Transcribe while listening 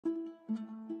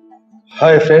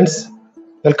Hi friends,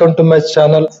 welcome to my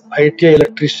channel ITI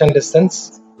Electrician Lessons.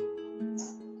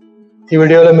 ఈ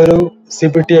వీడియోలో మీరు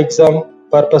CBT ఎగ్జామ్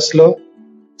పర్పస్లో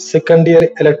సెకండ్ ఇయర్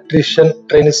ఎలక్ట్రీషియన్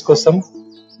ట్రైనీస్ కోసం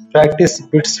ప్రాక్టీస్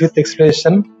బిట్స్ విత్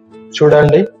ఎక్స్ప్లెనేషన్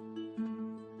చూడండి.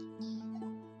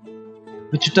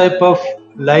 Which type of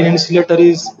line insulator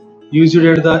is used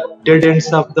at the dead ends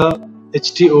of the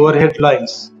HT overhead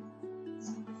lines?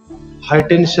 High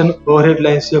tension overhead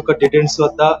lines యొక్క dead ends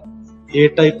వద్ద ఏ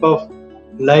type of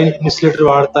line insulator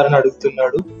వాడతారని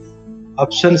అడుగుతున్నాడు.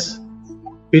 Options: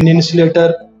 pin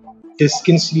insulator, disc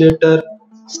insulator,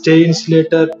 stay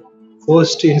insulator,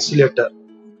 post insulator.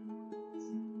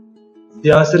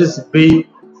 The answer is B,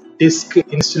 disc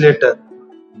insulator.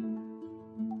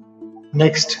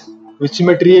 Next, which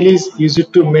material is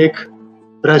used to make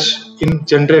brush in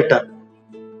generator?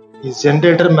 ఈ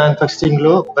generator manufacturing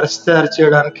లో brush తయారు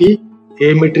చేయడానికి ఏ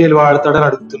material వాడతాడని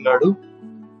అడుగుతున్నాడు.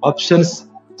 Options: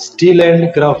 steel and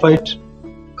graphite,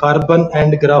 carbon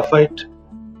and graphite,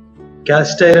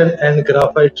 cast iron and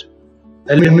graphite,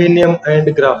 aluminium and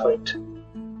graphite.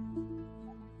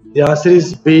 The answer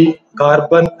is B,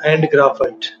 carbon and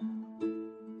graphite.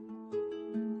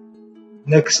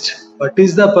 Next, what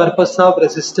is the purpose of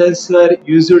resistance wire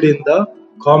used in the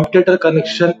commutator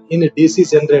connection in DC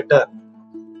generator?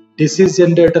 DC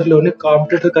generator లోని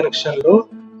commutator connection లో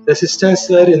resistance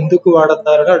wire ఎందుకు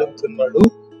వాడతారని అడుగుతున్నాడు.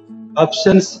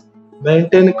 Options: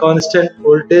 maintain constant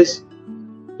voltage,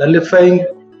 నల్లిఫైయింగ్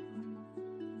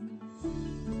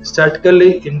statically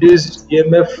induced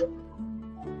EMF,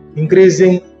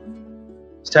 increasing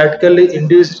statically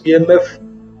induced EMF,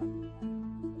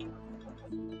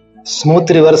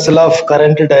 smooth reversal of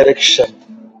current direction.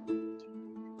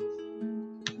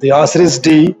 The answer is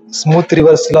D, smooth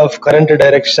reversal of current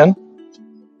direction.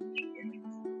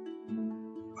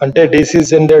 అంటే DC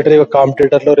generator యొక్క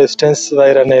competitor లో resistance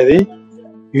wire అనేది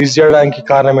use చేయడానికి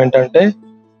కారణం ఏంటంటే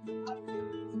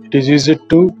it is used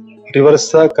to reverse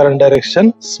the current direction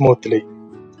smoothly.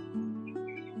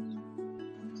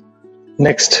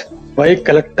 Next, why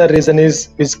collector reason is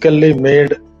physically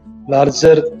made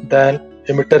larger than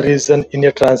emitter reason in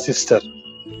a transistor?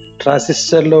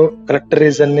 Transistor లో collector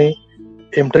reason ని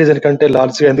emitter reason కంటే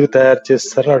large గా ఎందుకు తయారు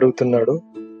చేస్తారని అడుగుతున్నాడు.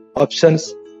 Options: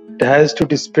 it has to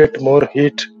dissipate more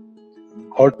heat,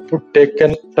 output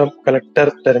taken from collector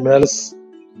terminals,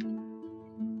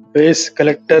 base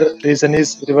collector region is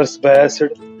reverse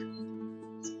biased,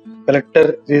 collector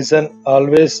region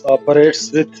always operates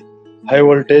with high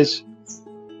voltage.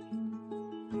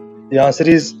 The answer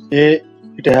is A,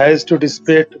 it has to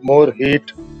dissipate more heat.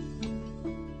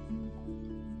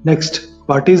 Next,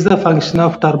 what is the function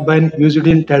of turbine used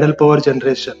in tidal power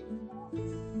generation?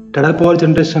 టైడల్ power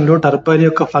generation లో turbine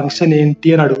యొక్క function ఏంటి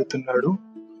అని అడుగుతున్నాడు.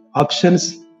 Options: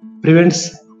 prevents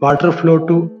water flow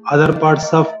to other parts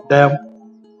of dam,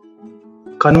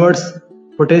 converts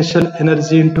potential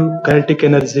energy into kinetic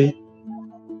energy,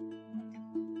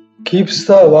 keeps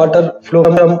the water flow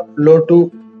from లో to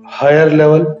higher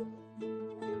level,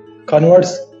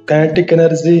 converts kinetic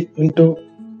energy into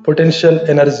potential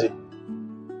energy.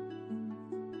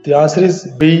 The answer is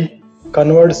B,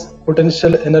 converts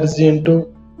potential energy into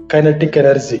kinetic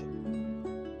energy.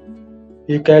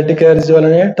 ఈ kinetic energy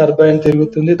వలనే turbine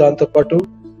తిరుగుతుంది, దాంతోపాటు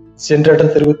generator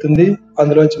తిరుగుతుంది,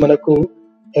 అందులోంచి మనకు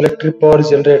electric power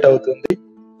generate అవుతుంది.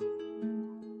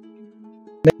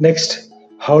 Next,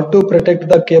 how to protect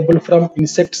the cable from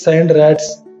insects and rats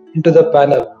into the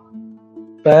panel?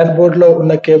 Pan board లో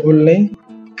ఉన్న కేబుల్ ని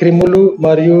క్రిములు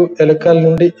మరియు ఎలుకల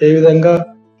నుండి ఏ విధంగా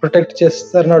ప్రొటెక్ట్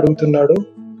చేస్తారని అడుగుతున్నాడు.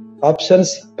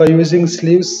 Options: by using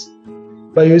sleeves,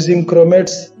 by using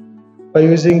chromats, by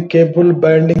using cable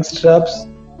binding straps,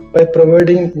 by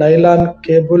providing nylon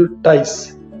cable ties.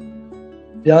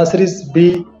 The answer is B,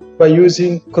 by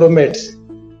using chromats.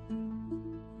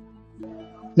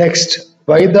 Next,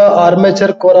 why the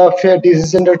armature core of a DC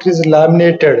generator is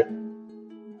laminated?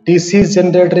 DC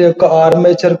generator యొక్క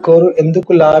armature core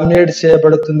ఎందుకు laminate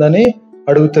చేయబడుతుందని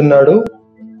అడుగుతున్నాడు.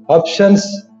 Options: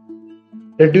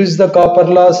 reduce the copper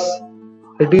loss,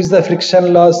 reduce the friction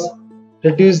loss,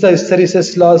 reduce the hysteresis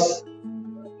loss,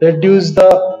 reduce the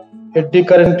eddy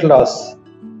current loss.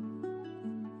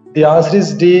 The answer is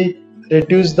D,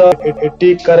 reduce the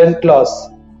eddy current loss.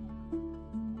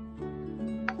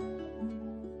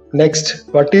 Next,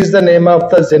 what is the name of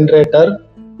the generator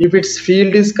if its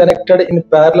field is connected in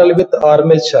parallel with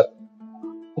armature?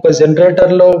 ఒక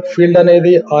generator లో field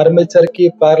అనేది armature కి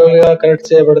parallel గా connect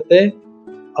చేయబడితే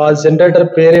ఆ generator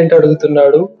పేరేంటి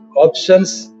అడుగుతున్నాడు.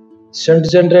 Options: shunt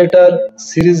generator,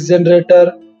 series generator,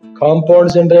 compound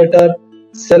generator,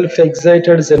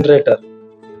 self-excited generator.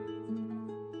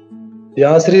 The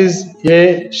answer is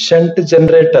A, shunt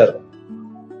generator.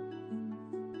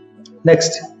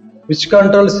 Next, which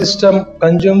control system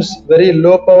consumes very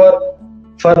low power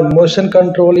for motion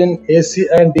control in AC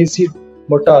and DC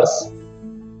motors?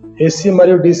 AC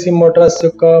మరియు DC Motors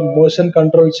యొక్క motion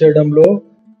control చేయడంలో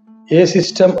ఏ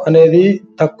system అనేది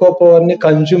తక్కువ power ని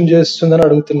consume చేస్తుందని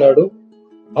అడుగుతున్నాడు.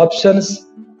 Options: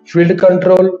 field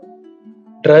control,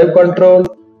 drive control,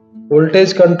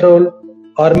 voltage control,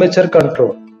 armature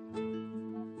control.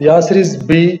 The answer is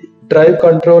B, drive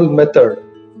control method.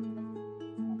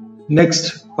 Next,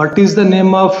 what is the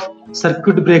name of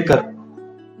circuit breaker?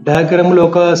 Diagram లో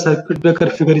ఒక circuit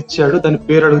breaker figure ఇచ్చాడు, దాని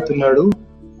పేరు అడుగుతున్నాడు.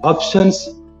 Options: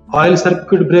 oil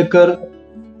circuit breaker,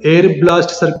 air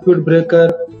blast circuit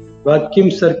breaker,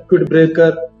 vacuum circuit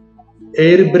breaker,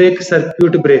 air break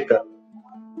circuit breaker.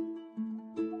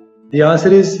 The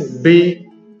answer is B,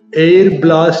 air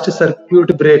blast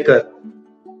circuit breaker.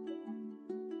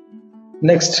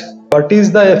 Next, what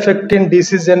is the effect in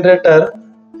DC generator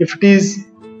if it is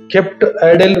kept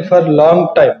idle for long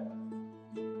time?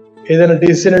 ఏదైనా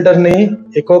DC generator ని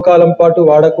ఎక్కువ కాలం పాటు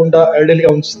వాడకుండా idol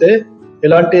గా ఉంచితే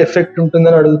ఎలాంటి effect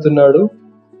ఉంటుందని అడుగుతున్నాడు.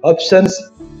 Options: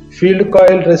 field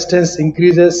coil resistance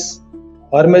increases,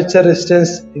 armature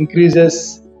resistance increases,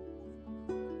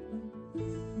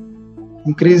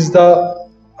 increase the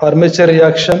armature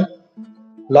reaction,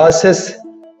 losses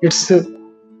its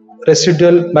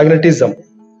residual magnetism.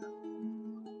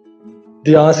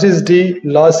 The answer is D,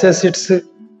 losses its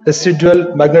residual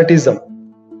magnetism.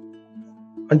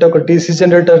 అంటే ఒక DC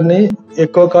జనరేటర్ ని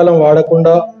ఎక్కువ కాలం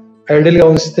వాడకుండా ఐడిల్ గా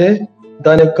ఉంచితే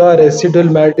దాని యొక్క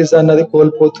రెసిడ్యువల్ మ్యాగ్నెటిజం అన్నది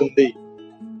కోల్పోతుంది.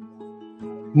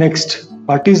 Next,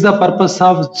 what is the purpose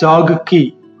of zag key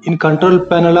in control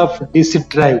panel of DC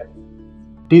drive?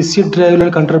 DC drive లో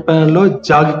కంట్రోల్ ప్యానల్ లో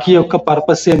జాగ్ కీ యొక్క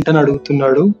పర్పస్ ఏంటని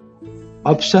అడుగుతున్నాడు.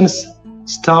 Options: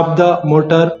 stop the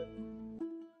motor,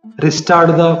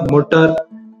 restart the motor,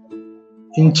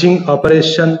 inching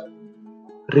operation,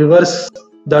 reverse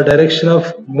the direction of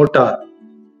motor.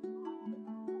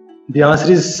 The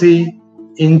answer is C,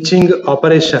 inching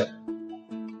operation.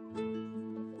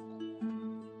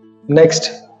 Next,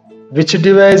 which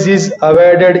device is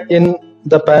avoided in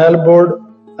the panel board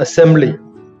assembly?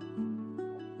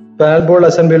 Panel board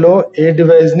అసెంబ్లీలో ఏ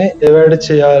device ని avoid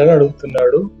చేయాలని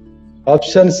అడుగుతున్నాడు.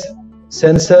 Options: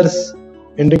 sensors,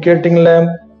 indicating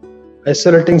lamp,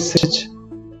 isolating switch,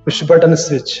 push button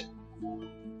switch.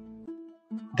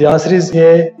 The answer is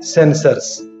a, sensors.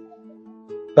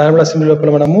 Panel board assembly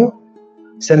లోపల మనము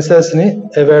sensors ని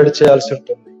avoid చేయాల్సి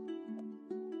ఉంటుంది.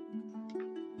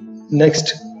 Next,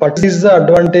 what is the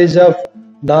advantage of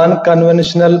non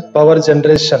conventional power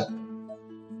generation?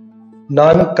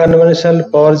 Non conventional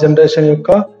power generation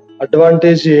యొక్క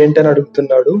advantage ఏంటని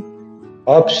అడుగుతున్నాడు.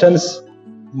 Options: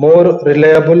 more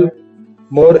reliable,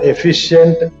 more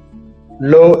efficient,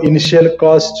 లో initial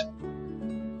cost,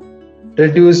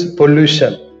 reduce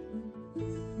pollution.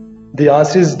 The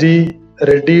answer is D,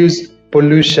 reduce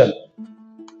pollution.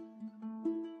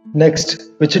 Next,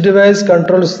 which device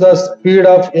controls the speed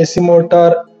of AC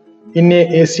motor in a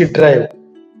AC drive?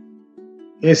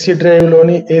 AC drive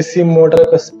లోని AC motor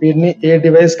యొక్క speed ని ఏ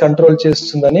device control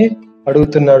చేస్తుందని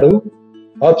అడుగుతున్నాడు.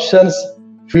 Options: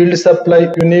 field supply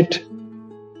unit,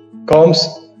 comms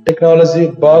technology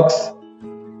box,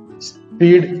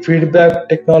 speed feedback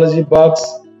technology box,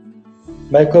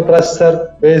 microprocessor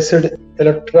based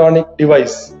electronic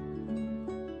device.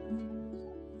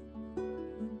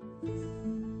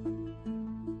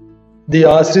 The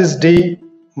answer is D,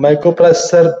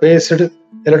 microprocessor based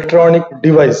electronic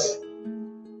device.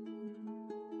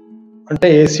 అంటే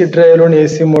AC drive లోని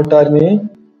AC motor ని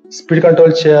speed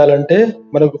control చేయాలంటే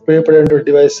మనకు ఉపయోగపడే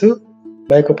device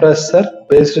microprocessor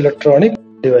based electronic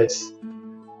device.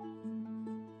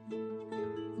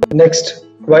 Next,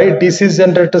 why DC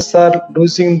generators are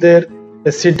losing there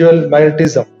residual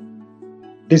magnetism?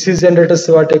 DC generators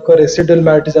వాటి యొక్క residual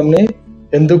magnetism ని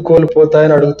ఎందుకు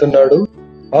కోల్పోతాయని అడుగుతున్నాడు.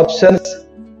 Options: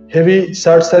 heavy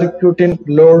short circuit in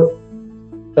load,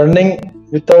 running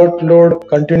without load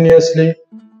continuously,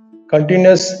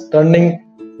 continuous running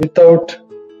without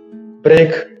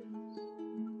break,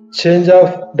 change of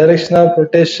direction of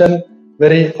rotation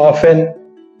very often.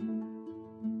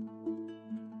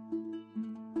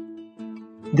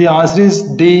 The answer is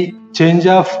D, change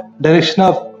of direction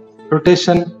of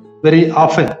rotation very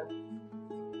often.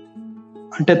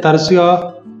 అంటే తరచుగా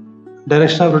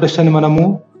direction of rotation మనము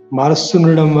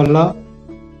మారుస్తుండడం వల్ల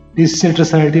DC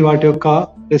generators అనేవి వాటి యొక్క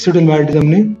residual magnetism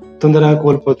ని తొందరగా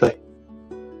కోల్పోతాయి.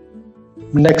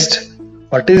 Next,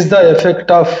 what is the effect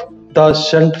of the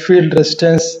shunt field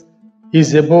resistance is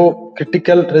above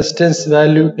critical resistance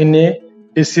value in a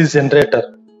DC generator?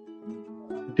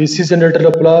 DC generator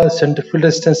లోపల shunt field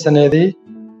resistance అనేది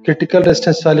critical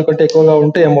resistance value కంటే ఎక్కువగా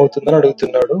ఉంటే ఏమవుతుందని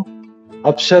అడుగుతున్నాడు.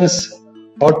 Options: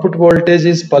 output voltage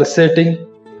is pulsating,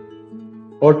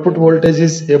 output voltage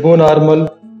is above normal,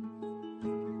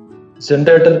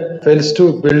 generator fails to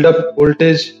build up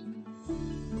voltage,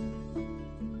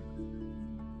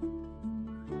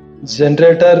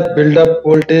 generator build up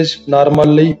voltage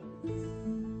normally.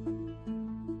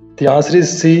 The answer is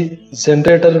C,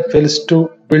 generator fails to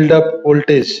build up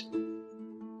voltage.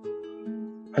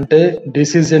 అంటే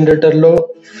DC generator లో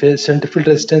shunt field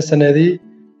resistance అనేది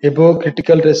above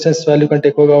critical resistance value కంటే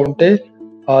ఎక్కువగా ఉంటే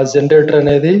ఆ generator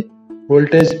అనేది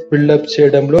voltage buildup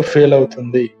చేయడంలో fail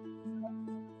అవుతుంది.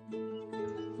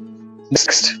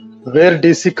 Next, wear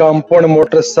DC compound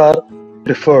Motors are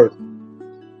preferred.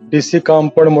 DC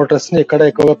compound Motors ని ఎక్కడ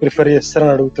ఎక్కువగా ప్రిఫర్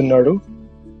చేస్తారని అడుగుతున్నాడు.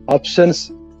 Options: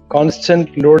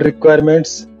 constant load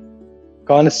requirements,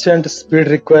 constant speed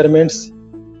requirements,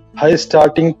 high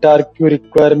starting torque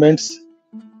requirements,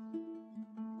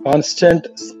 constant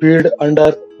speed under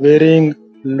varying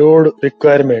load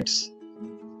requirements.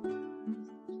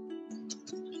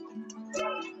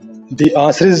 The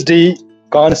answer is D,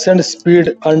 constant speed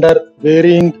under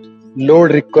varying load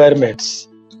requirements.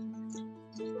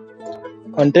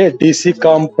 అంటే DC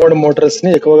compound Motors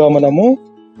ని ఎక్కువగా మనము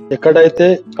ఎక్కడైతే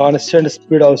constant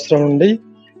speed అవసరం ఉండి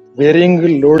varying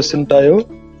loads ఉంటాయో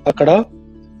అక్కడ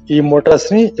ఈ మోటార్స్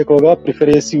ని ఎక్కువగా ప్రిఫర్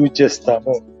చేసి యూజ్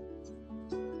చేస్తాము.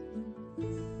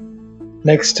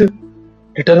 Next,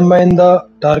 determine the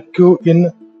torque in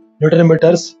Newton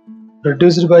metres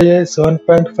produced by A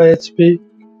 7.5 HP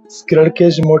squirrel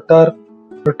cage motor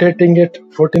rotating at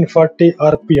 1440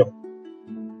 RPM.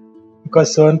 ఒక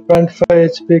 7.5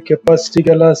 HP కెపాసిటీ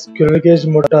గల స్క్విరెల్ కేజ్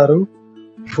మోటారు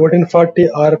 1440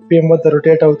 RPM వద్ద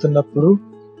రొటేట్ అవుతున్నప్పుడు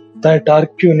దాని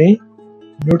టార్క్ ని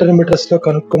న్యూటన్ మీటర్స్ లో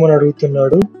కనుక్కోమని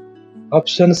అడుగుతున్నాడు.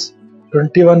 Options: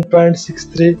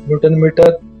 21.63 Newton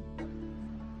metre,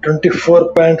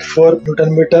 24.4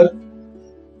 Newton metre,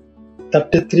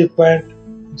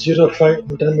 33.05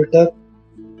 Newton metre,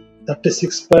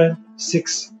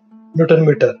 36.6 Newton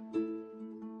metre.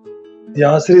 The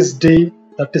answer is D,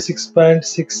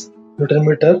 36.6 Newton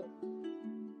metre.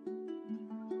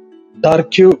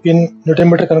 Torque in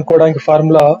Newton metre కనుక్కోవడానికి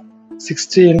formula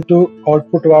 60 into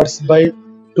output watts by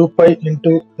 2pi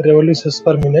into revolutions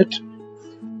per minute.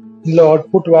 ఇందులో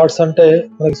output watts అంటే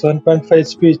మనకి 7.5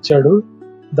 HP ఇచ్చాడు,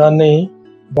 దాన్ని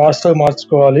watts లో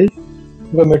మార్చుకోవాలి.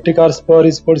 ఇంకా metric hours power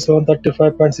is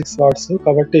 735.6 watts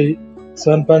కాబట్టి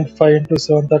 7.5 into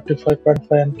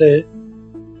 735.5 అంటే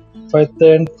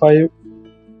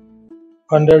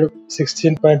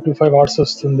 5516.25 వాట్స్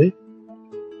వస్తుంది.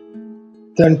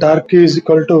 Then torque is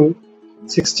equal to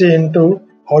 60 into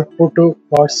output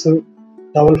watts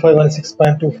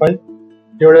 5516.25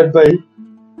 divided by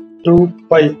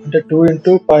 2pi అంటే 2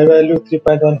 into pi value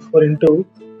 3.14 into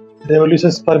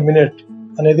revolutions per minute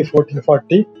అనేది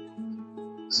 1440.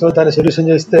 సో దాన్ని సొల్యూషన్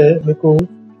చేస్తే మీకు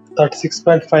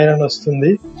 36.5 అని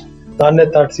వస్తుంది. దాన్నే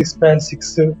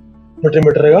 36.6 న్యూటన్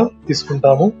మీటర్ గా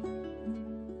తీసుకుంటాము.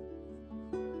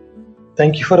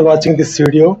 Thank you for watching this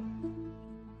video.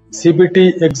 CBT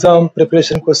exam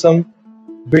preparation కోసం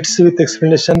బిట్స్ విత్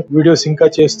ఎక్స్ప్లెనేషన్ వీడియోస్ ఇంకా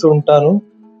చేస్తూ ఉంటాను.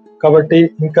 కాబట్టి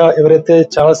ఇంకా ఎవరైతే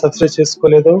ఛానల్ సబ్స్క్రైబ్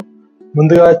చేసుకోలేదో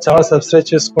ముందుగా ఛానల్ సబ్స్క్రైబ్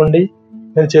చేసుకోండి.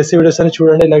 నేను చేసే వీడియోస్ అని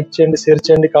చూడండి, లైక్ చేయండి, షేర్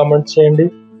చేయండి, కామెంట్ చేయండి.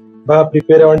 బాగా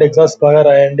ప్రిపేర్ అవ్వండి, ఎగ్జామ్స్ బాగా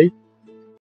రాయండి.